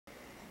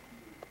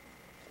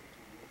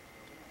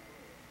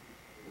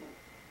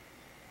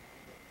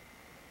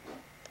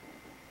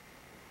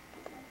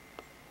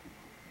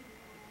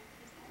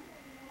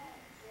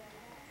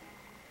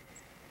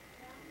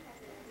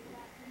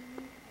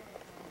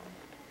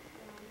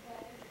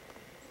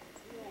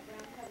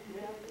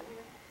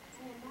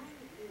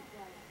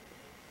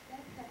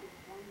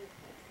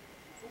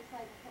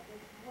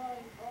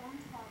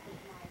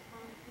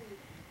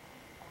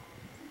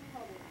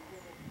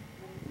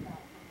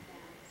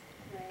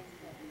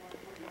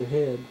Your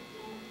head.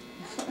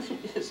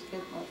 Just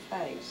get my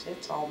face.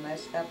 It's all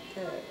messed up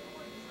too.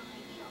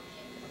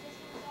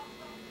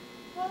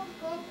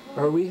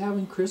 Are we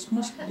having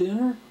Christmas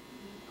dinner?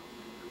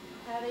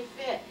 How they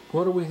fit?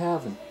 What are we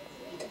having?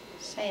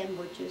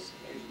 Sandwiches.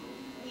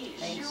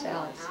 Egg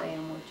salad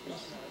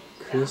sandwiches.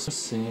 Christmas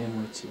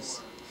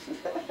sandwiches.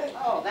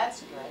 Oh,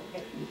 that's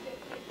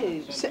good.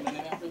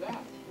 After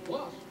that.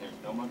 Plus, there's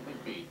no monthly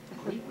fee.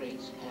 Great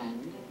rates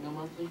and no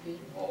monthly fee.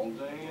 All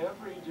day,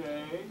 every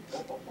day.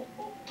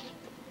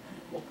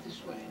 Walk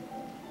this way.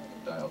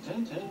 Dial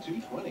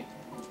 1010-220.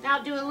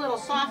 Now do a little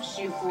soft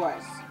shoe for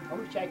us. I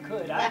wish I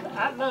could.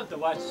 I'd love to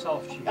watch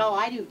soft shoe. Oh,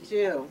 I do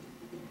too.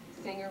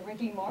 Singer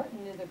Ricky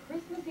Martin is a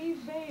Christmas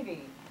Eve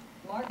baby.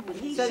 Martin.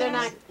 He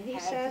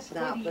says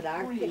not, but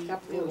I pick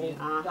up little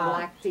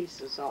black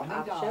pieces.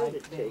 I've showed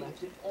it to you.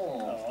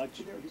 Oh, I'd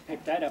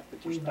pick that up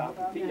with your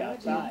stocking feet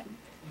outside.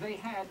 They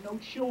had no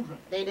children.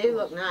 They do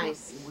look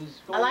nice.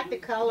 I like the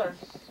color.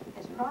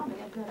 It's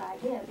probably a good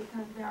idea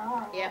because there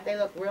are. Yeah, they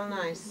look real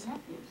nice.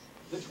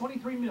 The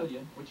 $23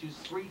 million, which is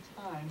 3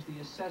 times the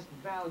assessed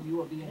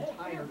value of the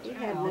entire You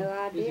town, had no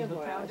idea is in the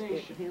what I was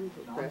foundation, getting him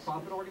for Christmas.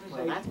 nonprofit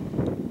organization. Well,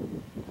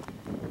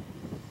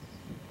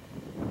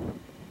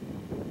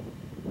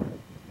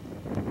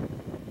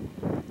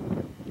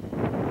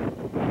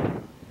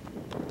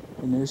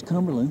 And there's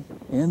Cumberland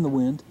and the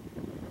wind.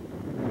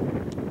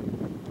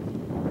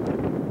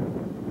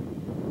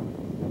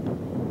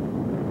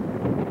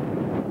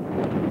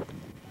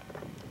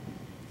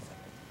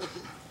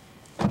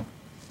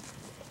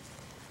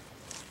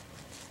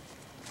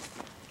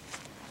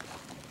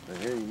 I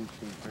hear you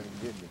seem pretty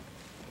good.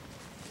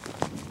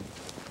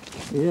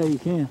 Yeah, you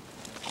can.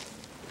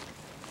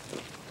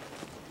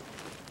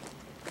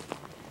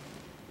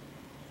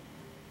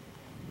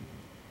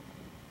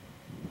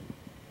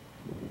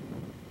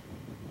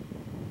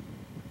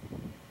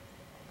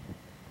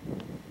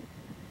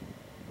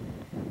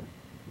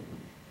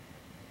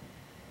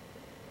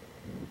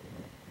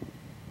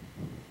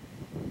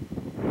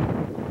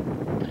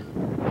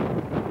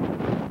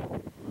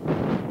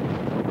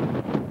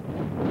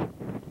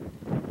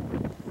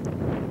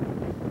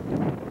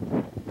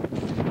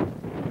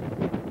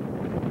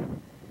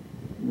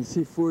 You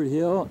see Fort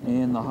Hill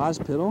and the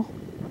hospital,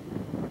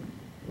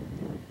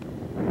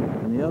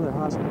 and the other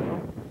hospital,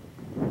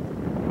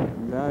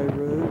 Valley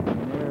Road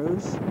and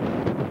Narrows.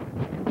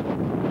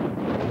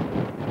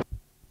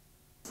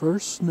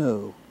 First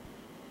snow,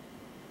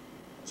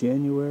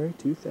 January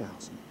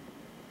 2000.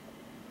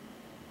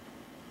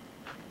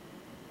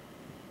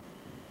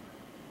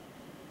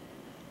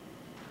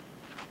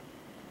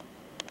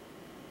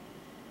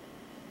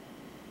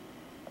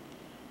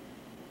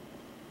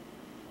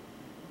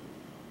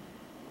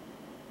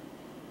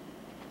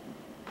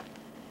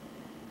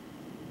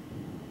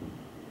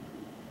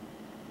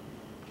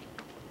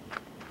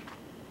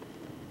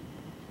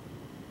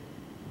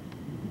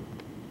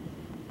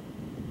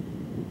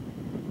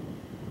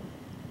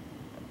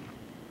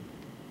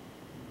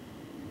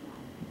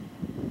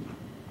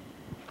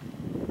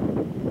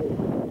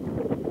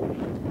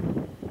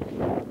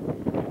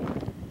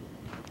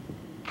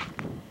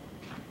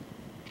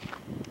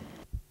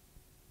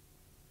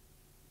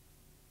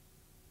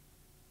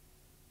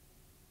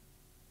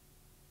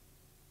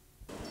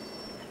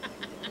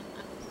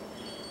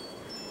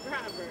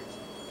 Robert.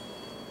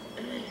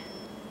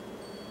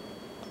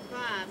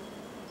 Bob.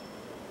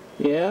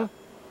 Yeah?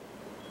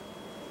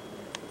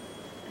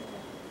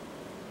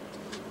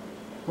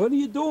 What are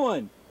you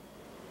doing?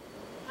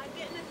 I'm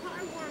getting the car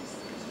warm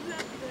because you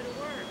have to go to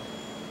work.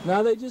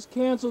 Now they just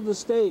canceled the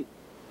state.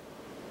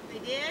 They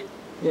did?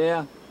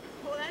 Yeah.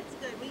 Well, that's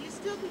good. Well, you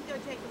still can go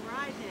take a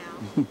ride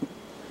now.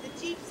 The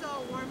Jeep's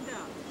all warmed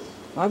up.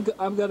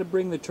 I've got to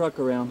bring the truck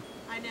around.